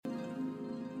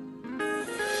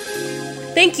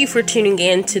Thank you for tuning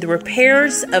in to the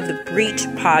Repairers of the Breach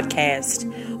podcast.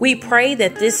 We pray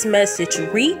that this message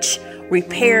reach,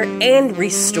 repair, and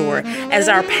restore as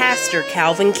our pastor,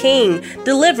 Calvin King,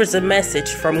 delivers a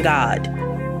message from God.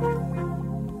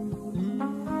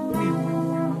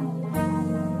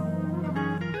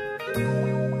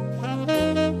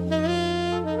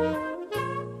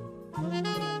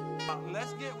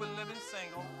 Let's get with living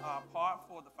single, part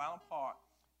 4, the final part.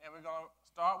 And we're going to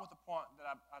start with the point that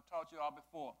I taught you all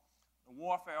before, the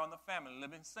warfare on the family,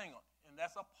 living single. And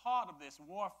that's a part of this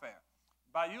warfare.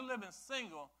 By you living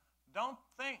single, don't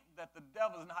think that the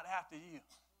devil is not after you.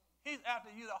 He's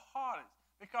after you the hardest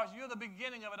because you're the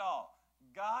beginning of it all.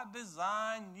 God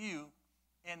designed you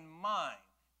in mind.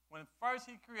 When first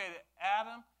he created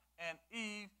Adam and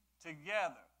Eve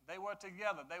together, they were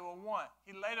together. They were one.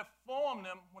 He later formed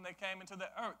them when they came into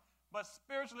the earth. But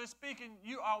spiritually speaking,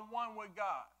 you are one with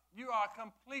God. You are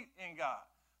complete in God.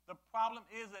 The problem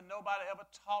is that nobody ever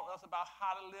taught us about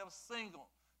how to live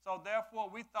single. So therefore,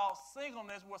 we thought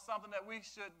singleness was something that we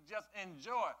should just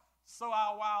enjoy, sow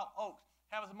our wild oats,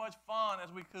 have as much fun as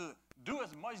we could, do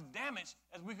as much damage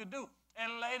as we could do,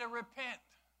 and later repent,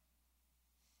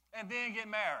 and then get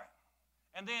married,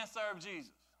 and then serve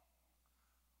Jesus.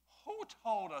 Who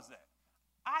told us that?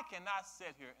 I cannot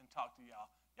sit here and talk to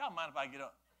y'all. Y'all mind if I get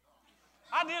up?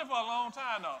 I did it for a long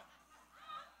time, though.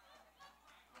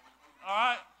 All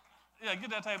right? Yeah, get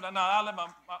that table. No,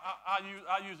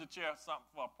 I'll use the chair something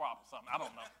for a prop or something. I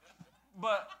don't know.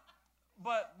 But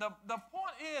the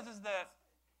point is that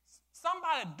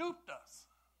somebody duped us.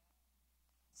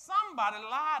 Somebody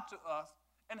lied to us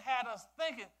and had us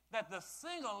thinking that the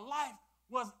single life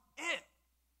was it.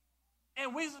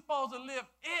 And we supposed to live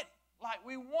it like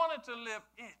we wanted to live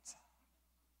it.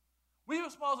 We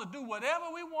were supposed to do whatever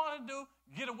we want to do,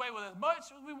 get away with as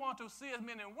much as we want to, see as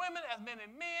many women, as many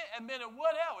men, as many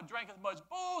whatever, drink as much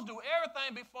booze, do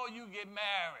everything before you get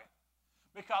married.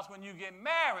 Because when you get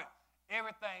married,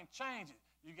 everything changes.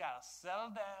 You got to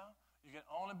settle down. You can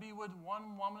only be with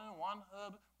one woman and one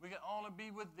husband. We can only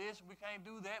be with this. We can't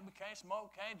do that. We can't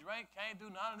smoke, can't drink, can't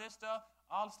do none of this stuff.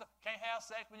 All this stuff. Can't have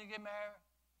sex when you get married.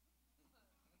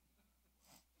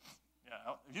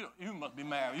 Yeah, you must be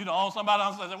married. You don't own somebody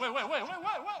else. Wait.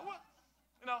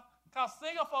 You know, because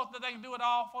single folks, they can do it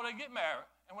all before they get married.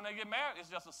 And when they get married, it's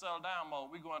just a settle down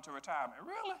mode. We go into retirement.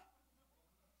 Really?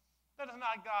 That is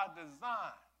not God's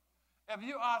design. If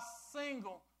you are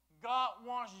single, God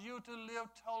wants you to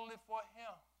live totally for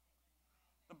him.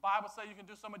 The Bible says you can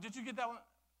do so much. Did you get that one?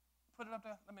 Put it up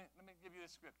there. Let me give you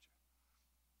this scripture.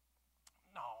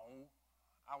 No,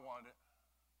 I wanted it.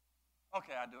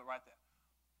 Okay, I'll do it right there.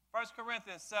 1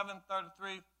 Corinthians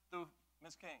 7:33 through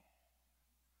Ms. King.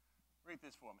 Read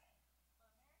this for me.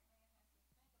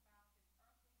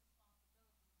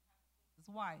 His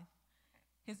wife.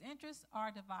 His interests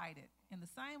are divided. In the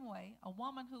same way, a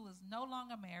woman who is no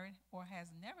longer married or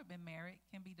has never been married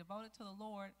can be devoted to the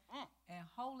Lord and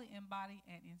wholly in body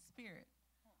and in spirit.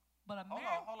 But a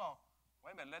married... Hold on.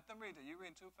 Wait a minute. Let them read it. You're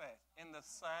reading too fast. In the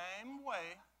same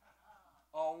way,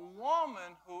 a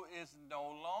woman who is no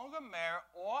longer married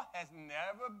or has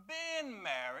never been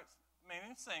married,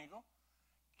 meaning single,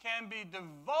 can be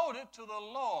devoted to the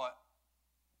Lord.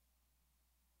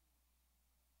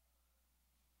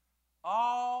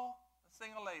 All the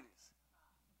single ladies.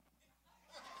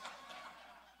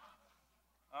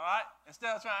 All right?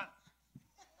 Instead of trying,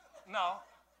 no,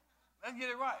 let's get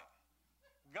it right.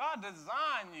 God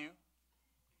designed you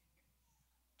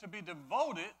to be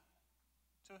devoted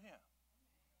to him.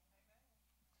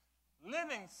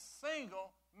 Living single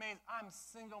means I'm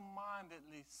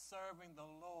single-mindedly serving the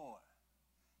Lord.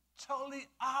 Totally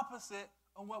opposite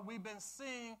of what we've been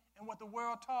seeing and what the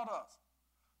world taught us.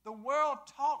 The world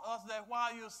taught us that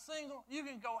while you're single, you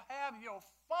can go have your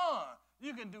fun.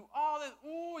 You can do all this.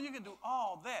 Ooh, you can do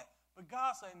all that. But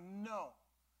God said, no.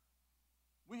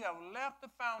 We have left the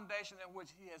foundation in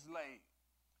which he has laid.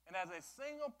 And as a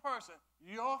single person,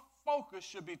 your focus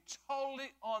should be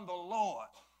totally on the Lord.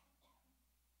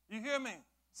 You hear me,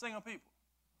 single people?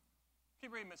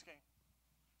 Keep reading, Ms. King.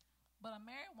 But a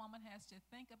married woman has to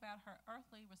think about her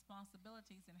earthly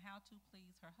responsibilities and how to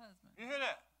please her husband. You hear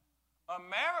that? A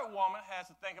married woman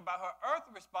has to think about her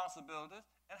earthly responsibilities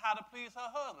and how to please her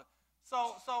husband.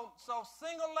 So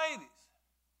single ladies,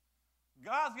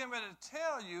 God's getting ready to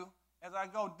tell you, as I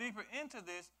go deeper into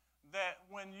this, that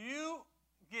when you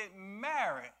get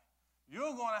married,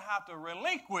 you're going to have to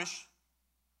relinquish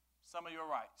some of your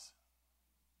rights.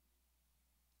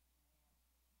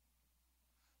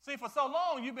 See, for so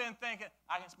long, you've been thinking,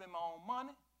 I can spend my own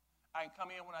money. I can come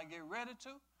in when I get ready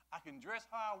to. I can dress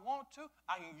how I want to.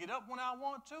 I can get up when I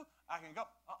want to. I can go.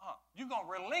 You're going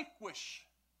to relinquish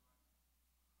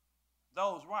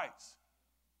those rights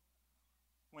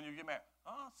when you get married.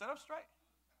 Sit up straight.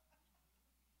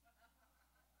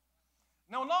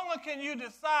 No longer can you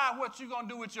decide what you're going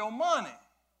to do with your money,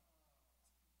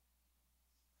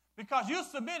 because you're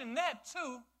submitting that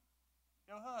to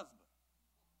your husband.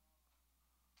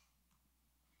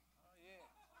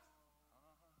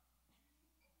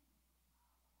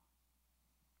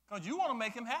 Because you want to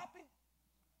make him happy.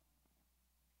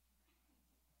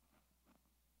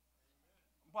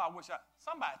 Boy, I wish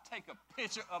somebody take a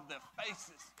picture of their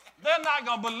faces. They're not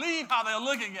going to believe how they're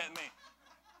looking at me.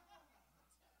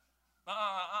 No.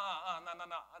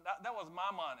 That was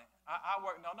my money. I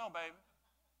work. No, baby.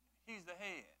 He's the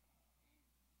head.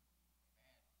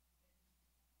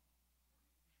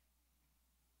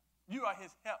 You are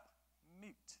his help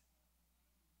meet.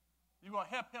 You're going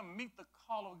to help him meet the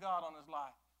call of God on his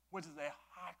life, which is a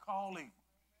high calling.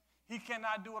 He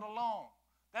cannot do it alone.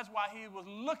 That's why he was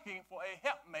looking for a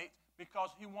helpmate, because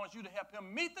he wants you to help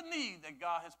him meet the need that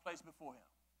God has placed before him.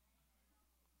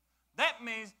 That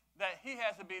means that he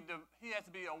has to be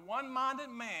a one-minded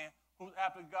man who's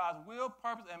after God's will,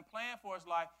 purpose, and plan for his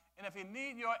life. And if he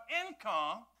needs your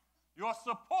income, your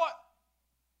support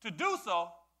to do so,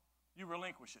 you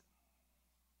relinquish it.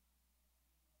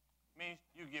 Means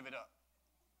you give it up.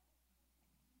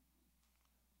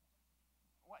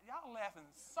 What, y'all laughing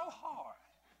so hard?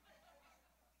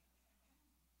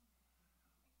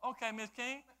 Okay, Miss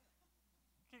King,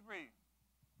 keep reading.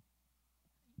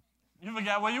 You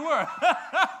forgot where you were.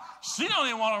 She don't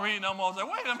even want to read no more. So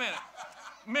wait a minute.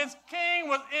 Miss King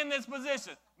was in this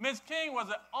position. Miss King was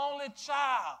the only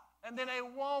child, and then a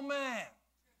woman.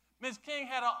 Miss King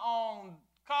had her own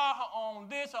car, her own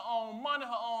this, her own money,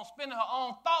 her own spending, her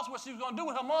own thoughts, what she was going to do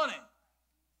with her money,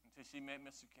 until she met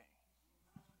Mr. King.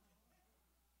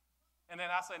 And then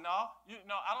I say, no,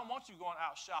 I don't want you going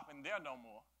out shopping there no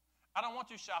more. I don't want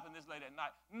you shopping this late at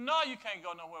night. No, you can't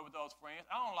go nowhere with those friends.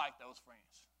 I don't like those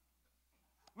friends.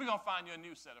 We're going to find you a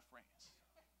new set of friends.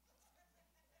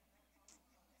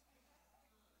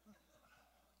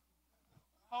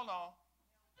 Hold on.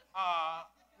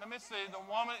 Let me see. The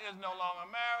woman is no longer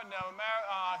married, never married,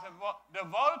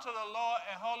 devoted to the Lord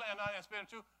and holy and in spirit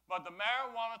and truth. But the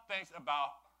married woman thinks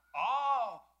about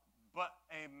all. But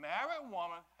a married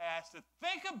woman has to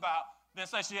think about, then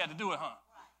say she had to do it, huh?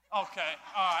 Okay,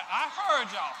 all right. I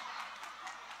heard y'all.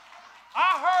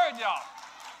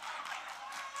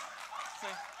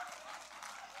 See,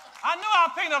 I knew I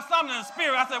picked up something in the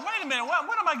spirit. I said, wait a minute,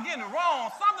 what am I getting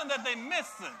wrong? Something that they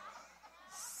missing.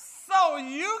 So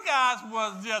you guys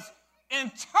was just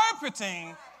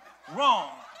interpreting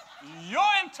wrong. Your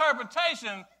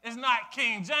interpretation is not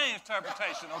King James'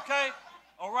 interpretation, okay?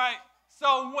 All right?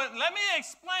 So let me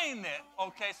explain that,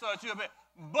 okay, so that you'll be.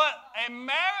 But a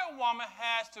married woman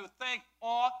has to think,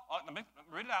 let me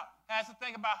read it out, has to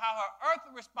think about how her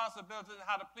earthly responsibilities and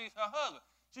how to please her husband.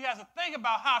 She has to think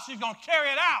about how she's going to carry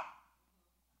it out,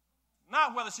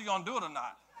 not whether she's going to do it or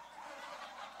not.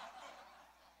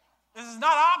 This is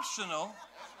not optional.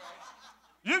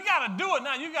 You got to do it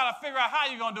now. You got to figure out how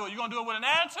you're going to do it. You're going to do it with an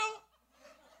attitude?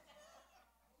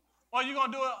 Or you're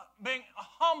going to do it being a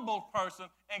humble person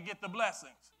and get the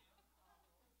blessings?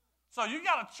 So you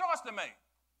got a choice to make.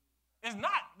 It's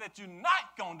not that you're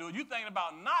not going to do it. You're thinking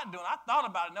about not doing it. I thought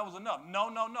about it and that was enough. No.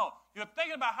 You're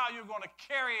thinking about how you're going to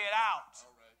carry it out.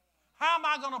 How am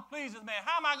I going to please this man?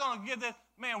 How am I going to give this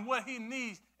man what he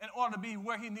needs in order to be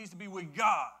where he needs to be with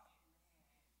God?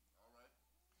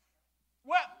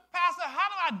 Well, Pastor, how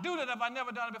do I do that if I've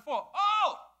never done it before?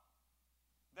 Oh,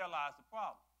 there lies the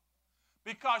problem.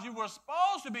 Because you were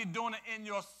supposed to be doing it in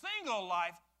your single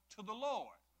life to the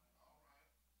Lord.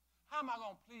 How am I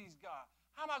going to please God?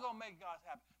 How am I going to make God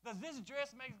happy? Does this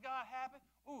dress make God happy?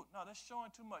 Ooh, no, that's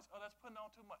showing too much. Oh, that's putting on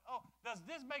too much. Oh, does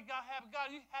this make God happy? God,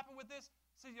 are you happy with this?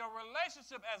 See, your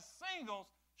relationship as singles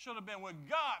should have been with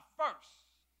God first.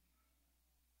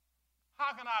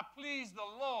 How can I please the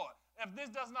Lord? If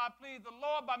this does not please the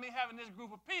Lord by me having this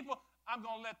group of people, I'm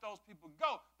going to let those people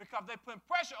go because they put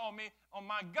pressure on me, on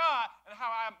my God, and how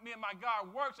me and my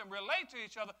God works and relate to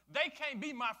each other. They can't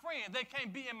be my friends. They can't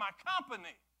be in my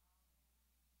company.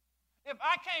 If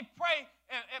I can't pray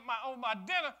over my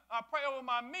dinner, I pray over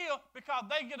my meal because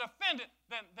they get offended,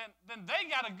 then they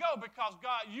got to go because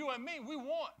God, you and me, we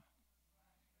want.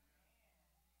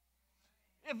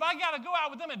 If I got to go out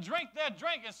with them and drink their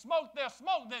drink and smoke their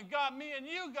smoke, then God, me and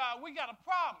you, God, we got a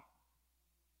problem.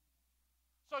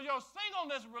 So your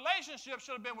singleness relationship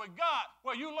should have been with God,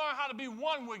 where you learn how to be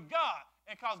one with God.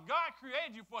 And because God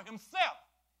created you for himself.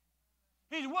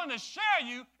 He's willing to share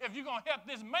you if you're going to help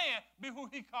this man be who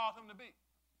he calls him to be.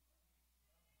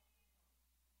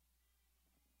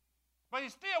 But he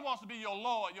still wants to be your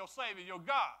Lord, your Savior, your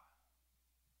God.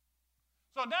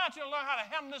 So now that you learn how to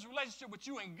handle this relationship with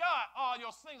you and God all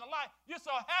your single life, you're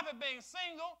so happy being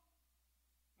single,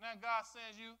 now God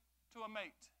sends you to a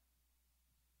mate.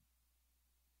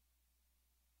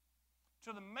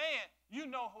 To the man, you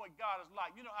know what God is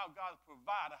like. You know how God is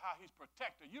provider, how he's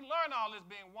protector. You learn all this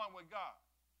being one with God.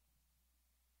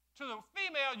 To the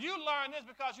female, you learn this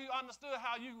because you understood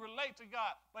how you relate to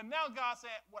God. But now God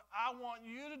said, what I want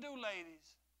you to do, ladies,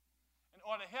 in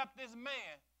order to help this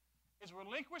man, is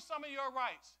relinquish some of your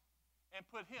rights and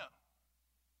put him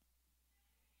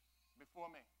before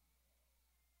me.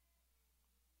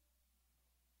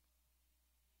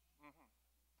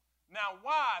 Now,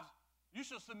 wives, you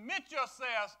should submit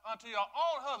yourselves unto your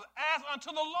own husband as unto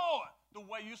the Lord. The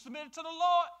way you submit to the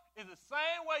Lord is the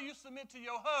same way you submit to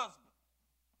your husband.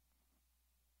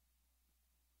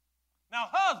 Now,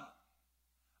 husband,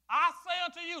 I say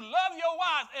unto you, love your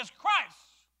wives as Christ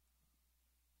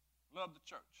loved the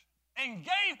church and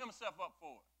gave himself up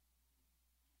for it.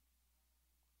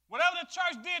 Whatever the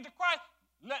church did to Christ,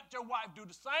 let your wife do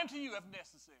the same to you if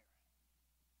necessary.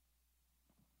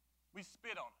 We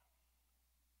spit on it.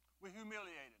 We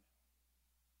humiliated him.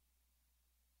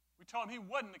 We told him he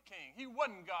wasn't the king. He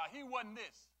wasn't God. He wasn't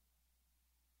this.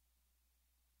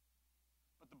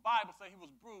 But the Bible says he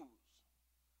was bruised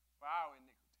for our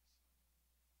iniquities.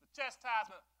 The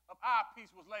chastisement of our peace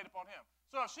was laid upon him.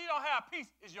 So if she don't have peace,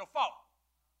 it's your fault.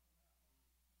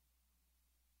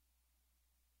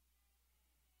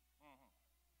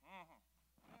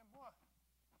 Man, boy,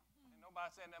 ain't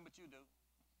nobody saying nothing but you do.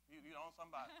 You own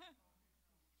somebody.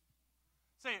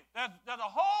 See, there's a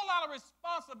whole lot of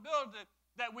responsibility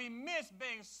that we miss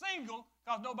being single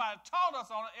because nobody taught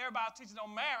us on it. Everybody teaches on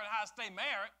marriage and how to stay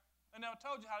married. They never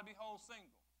told you how to be whole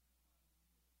single.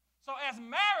 So as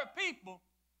married people,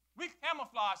 we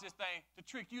camouflage this thing to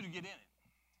trick you to get in it.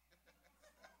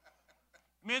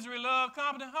 Misery, love,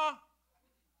 competence, huh?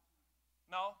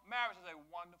 No, marriage is a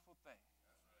wonderful thing.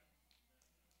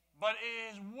 But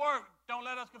it is work. Don't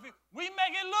let us confuse. We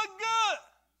make it look good.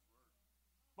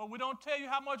 But we don't tell you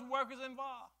how much work is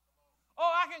involved.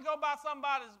 Oh, I can go by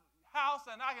somebody's house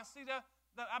and I can see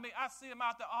I see them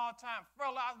out there all the time,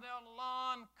 fertilizing their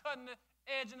lawn, cutting it,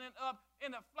 edging it up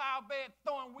in the flower bed,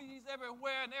 throwing weeds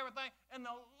everywhere and everything. And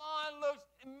the lawn looks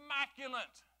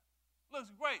immaculate.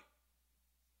 Looks great.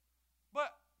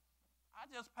 But I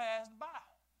just passed by.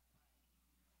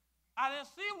 I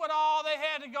didn't see what all they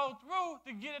had to go through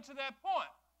to get it to that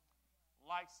point.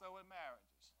 Like so in marriages.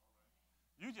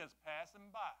 You just passing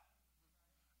by.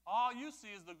 All you see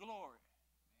is the glory.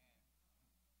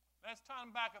 Let's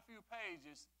turn back a few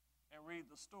pages and read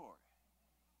the story.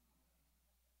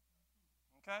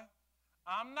 Okay?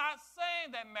 I'm not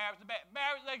saying that marriage is bad.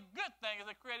 Marriage is a good thing. It's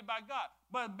created by God.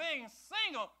 But being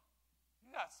single,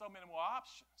 you got so many more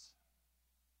options.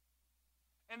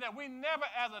 And that we never,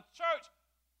 as a church,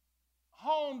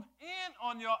 homed in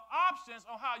on your options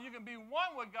on how you can be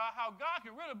one with God, how God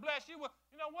can really bless you.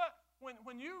 You know what?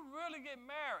 When you really get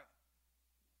married,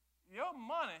 your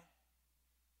money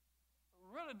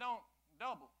really don't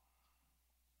double.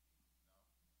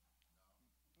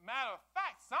 Matter of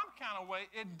fact, some kind of way,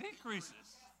 it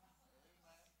decreases.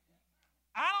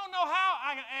 I don't know how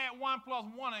I can add 1 plus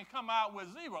 1 and come out with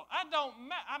 0. I don't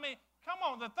matter. I mean, come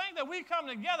on. The thing that we come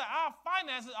together, our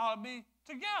finances ought to be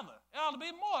together. It ought to be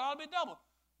more. It ought to be double.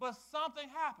 But something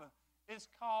happened. It's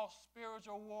called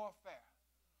spiritual warfare.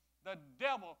 The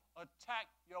devil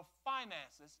attacked your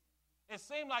finances. It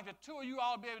seemed like the two of you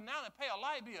ought to be able now to pay a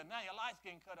light bill. Now your light's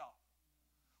getting cut off.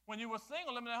 When you were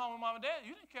single, living at home with mom and dad,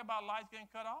 you didn't care about lights getting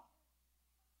cut off.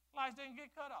 Lights didn't get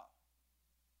cut off.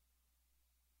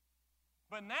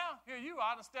 But now, here you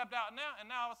are, and stepped out now, and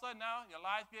now all of a sudden now your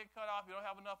lights get cut off, you don't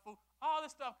have enough food. All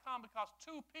this stuff comes because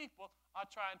two people are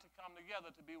trying to come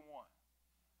together to be one.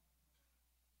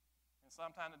 And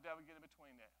sometimes the devil gets in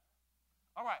between that.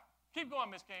 All right, keep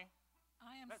going, Miss King.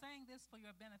 I am saying this for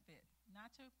your benefit,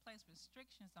 not to place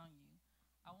restrictions on you.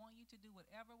 I want you to do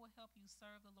whatever will help you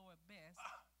serve the Lord best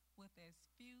with as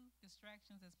few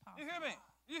distractions as possible. You hear me?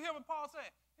 You hear what Paul's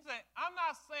saying? He's saying,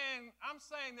 I'm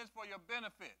saying this for your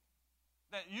benefit.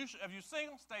 That you should, if you're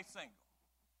single, stay single.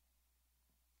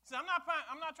 See, I'm not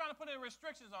trying to put any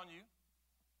restrictions on you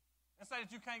and say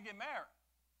that you can't get married.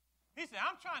 He said,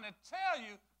 I'm trying to tell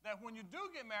you that when you do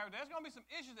get married, there's going to be some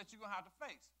issues that you're going to have to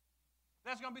face.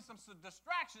 There's going to be some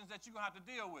distractions that you're going to have to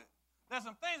deal with. There's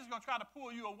some things that's going to try to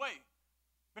pull you away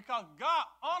because God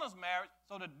honors marriage,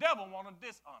 so the devil wants to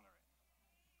dishonor it.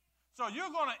 So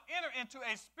you're going to enter into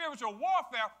a spiritual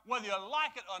warfare whether you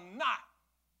like it or not.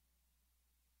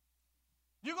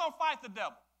 You're going to fight the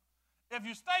devil. If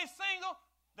you stay single,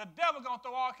 the devil's going to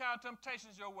throw all kinds of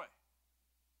temptations your way.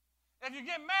 If you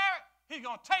get married, he's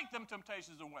going to take them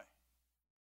temptations away.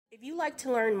 If you'd like to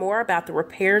learn more about the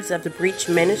Repairs of the Breach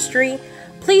ministry,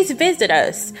 please visit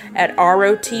us at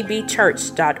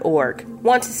rotbchurch.org.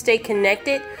 Want to stay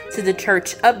connected to the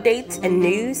church updates and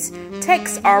news?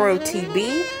 Text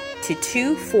ROTB to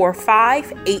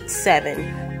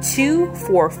 24587.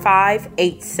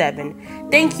 24587.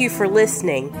 Thank you for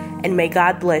listening, and may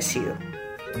God bless you.